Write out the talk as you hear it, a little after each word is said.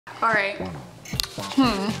All right.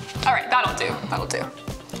 All right, that'll do. That'll do.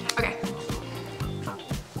 Okay.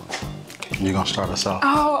 You're gonna start us off.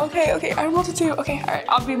 Oh, okay, okay. I don't know what to do. Okay, all right.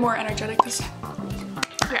 I'll be more energetic this time.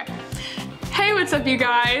 Okay. Hey, what's up, you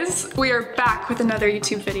guys? We are back with another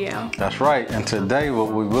YouTube video. That's right. And today,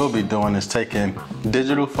 what we will be doing is taking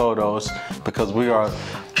digital photos because we are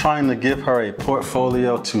trying to give her a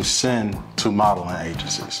portfolio to send to modeling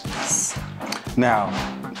agencies. Yes. Now,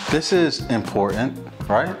 this is important,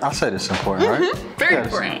 right? I'll say this is important, right? Very Yes,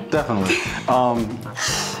 important. Definitely.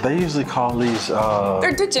 They usually call these...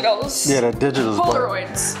 They're digitals. Yeah, they're digitals.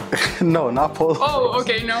 Polaroids. But no, not Polaroids. Oh,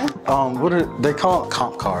 okay, no. What are they call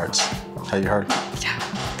comp cards? Have you heard? Yeah,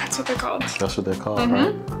 that's what they're called. That's what they're called,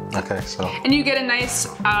 right? Okay, so. And you get a nice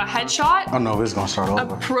headshot. Oh no, it's gonna start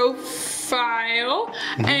over. A profile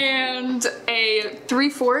and a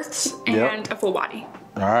 3/4 and a full body.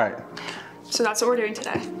 All right. So that's what we're doing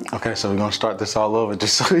today. Okay, so we're gonna start this all over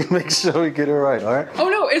just so we make sure we get it right, all right? Oh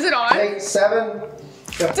no, is it on? 8, 7.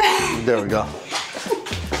 There we go.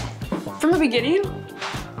 From the beginning?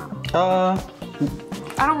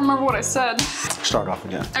 I don't remember what I said. Start off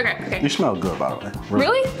again. Okay, okay. You smell good, by the way.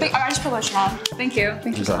 Really? I just put lotion on. Thank you.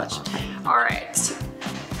 Thank you so much. All right.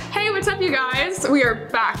 Hey, what's up, you guys? We are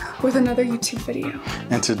back with another YouTube video.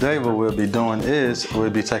 And today what we'll be doing is we'll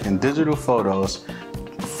be taking digital photos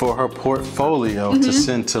for her portfolio to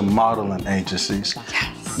send to modeling agencies.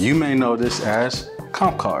 Yes. You may know this as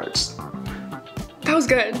comp cards. That was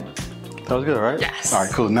good. That was good, right? Yes. All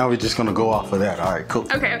right, cool. Now we're just gonna go off of that. All right, cool.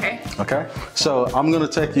 Okay, okay. Okay. So I'm gonna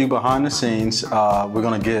take you behind the scenes. We're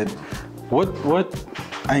gonna get what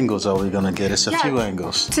angles are we gonna get? It's a few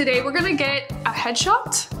angles. Today we're gonna get a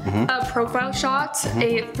headshot, a profile shot,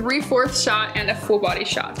 a 3/4 shot, and a full body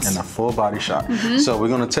shot. And a full body shot. So we're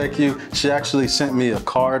gonna take you. She actually sent me a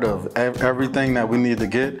card of everything that we need to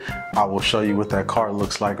get. I will show you what that card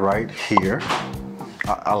looks like right here.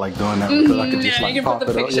 I like doing that because I can just like you can pop put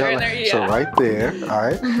the it up. picture in there, So right there, all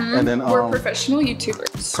right. And then We're professional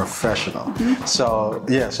YouTubers. professional. So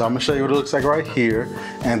yeah, so I'm gonna show you what it looks like right here.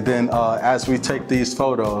 And then as we take these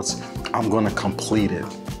photos, I'm gonna complete it.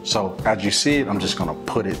 So as you see it, I'm just gonna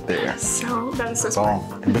put it there. So that is so smart.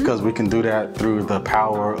 Boom. And because we can do that through the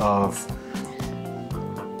power of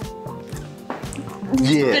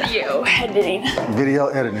Video editing. Video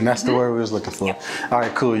editing, that's the word we was looking for. Yep. All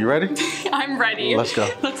right, cool, you ready? I'm ready. Let's go.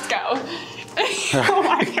 Let's go. Oh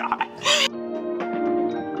my God.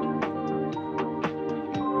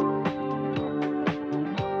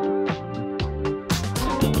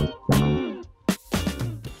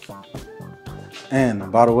 And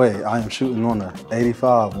by the way, I am shooting on a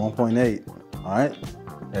 85 1.8. All right,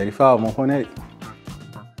 85 1.8.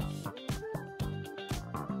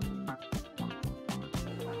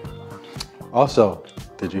 Also,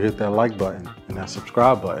 did you hit that like button and that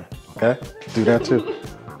subscribe button? Okay, do that too.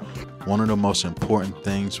 One of the most important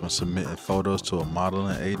things when submitting photos to a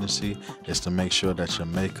modeling agency is to make sure that your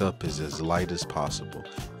makeup is as light as possible.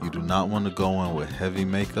 You do not want to go in with heavy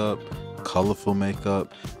makeup, colorful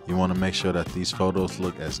makeup. You want to make sure that these photos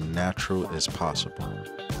look as natural as possible.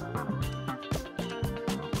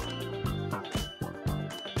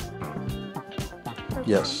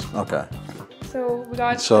 Yes, okay. So we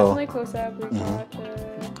got definitely close up. We got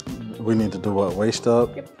the... We need to do what? Waist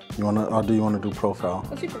up? Yep. You wanna, or do you want to do profile?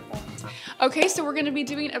 Let's do profile. Okay, so we're gonna be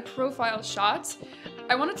doing a profile shot.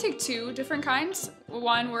 I want to take two different kinds.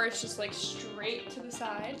 One where it's just like straight to the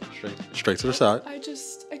side. Straight to the side. I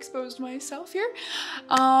just exposed myself here.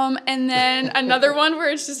 And then another one where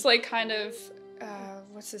it's just like kind of,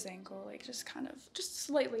 what's this angle? Like just kind of, just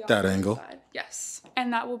slightly off That the angle? side. Yes.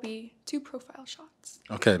 And that will be two profile shots.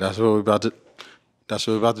 Okay, that's what we're about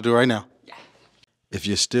to do right now. Yeah. If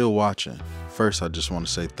you're still watching, first I just want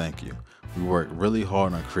to say thank you. We worked really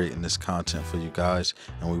hard on creating this content for you guys,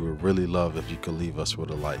 and we would really love if you could leave us with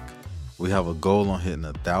a like. We have a goal on hitting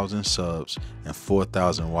 1,000 subs and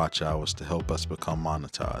 4,000 watch hours to help us become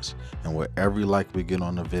monetized. And with every like we get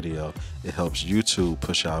on the video, it helps YouTube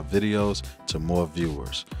push our videos to more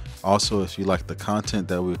viewers. Also, if you like the content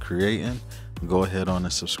that we're creating, go ahead on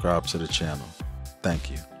and subscribe to the channel.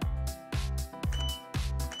 Thank you.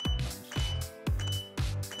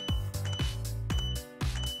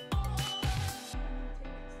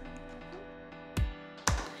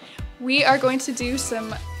 We are going to do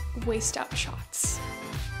some waist up shots.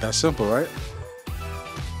 That's simple, right?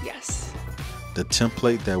 Yes. The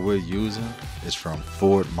template that we're using is from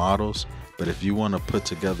Ford Models, but if you want to put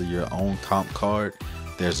together your own comp card,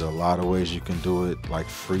 there's a lot of ways you can do it, like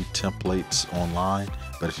free templates online.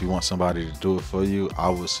 But if you want somebody to do it for you, I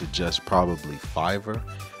would suggest probably Fiverr.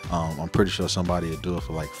 I'm pretty sure somebody would do it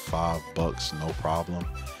for like $5, no problem.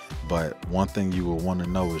 But one thing you will want to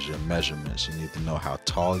know is your measurements. You need to know how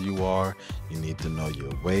tall you are. You need to know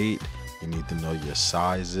your weight. You need to know your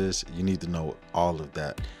sizes. You need to know all of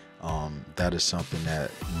that. That is something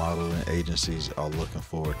that modeling agencies are looking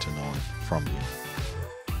forward to knowing from you.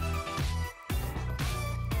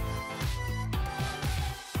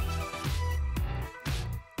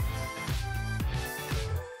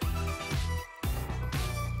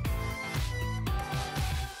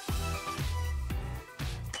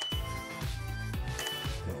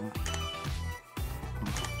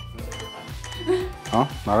 Huh?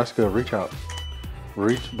 No, that's good. Reach out.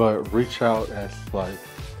 Reach out as like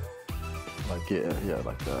yeah,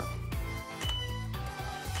 like that.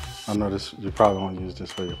 I know this. You probably won't use this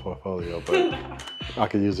for your portfolio, but I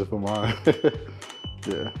could use it for mine.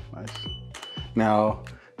 Yeah, nice. Now,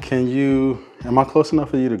 am I close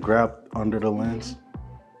enough for you to grab under the lens?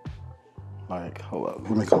 Like, hold up.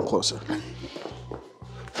 Let me come closer.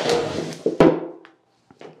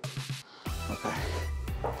 Okay.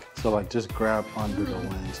 So like just grab under the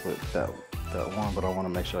lens with that one, but I want to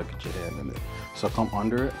make sure I get your hand in it. So come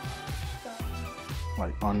under it,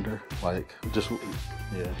 like under, like just,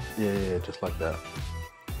 yeah, just like that.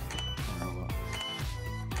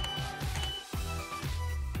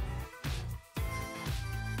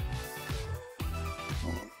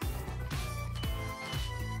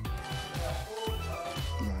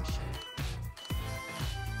 Nice.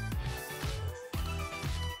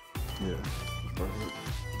 Yeah, perfect.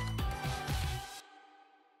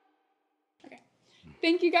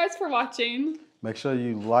 Thank you guys for watching. Make sure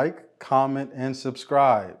you like, comment, and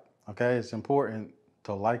subscribe. Okay, it's important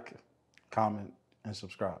to like, comment, and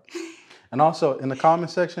subscribe. And also in the comment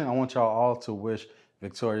section, I want y'all all to wish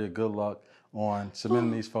Victoria good luck on submitting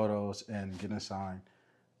these photos and getting signed.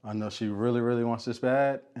 I know she really, really wants this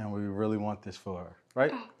bad, and we really want this for her,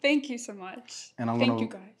 right? Oh, thank you so much. And Thank you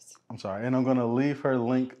guys. I'm sorry, and I'm gonna leave her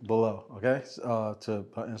link below, okay? To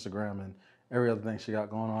her Instagram and every other thing she got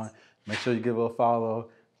going on. Make sure you give her a follow.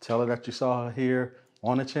 Tell her that you saw her here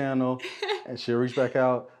on the channel, and she'll reach back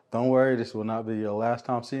out. Don't worry, this will not be your last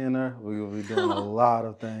time seeing her. We will be doing a lot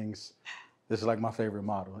of things. This is like my favorite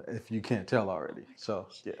model, if you can't tell already. So,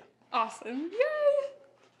 yeah. Awesome.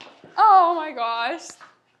 Yay. Oh my gosh.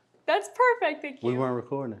 That's perfect. Thank you. We weren't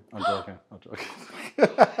recording. I'm joking.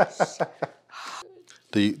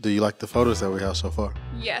 Do you like the photos that we have so far?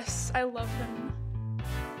 Yes, I love them.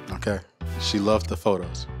 Okay. She loved the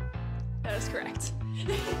photos. That is correct.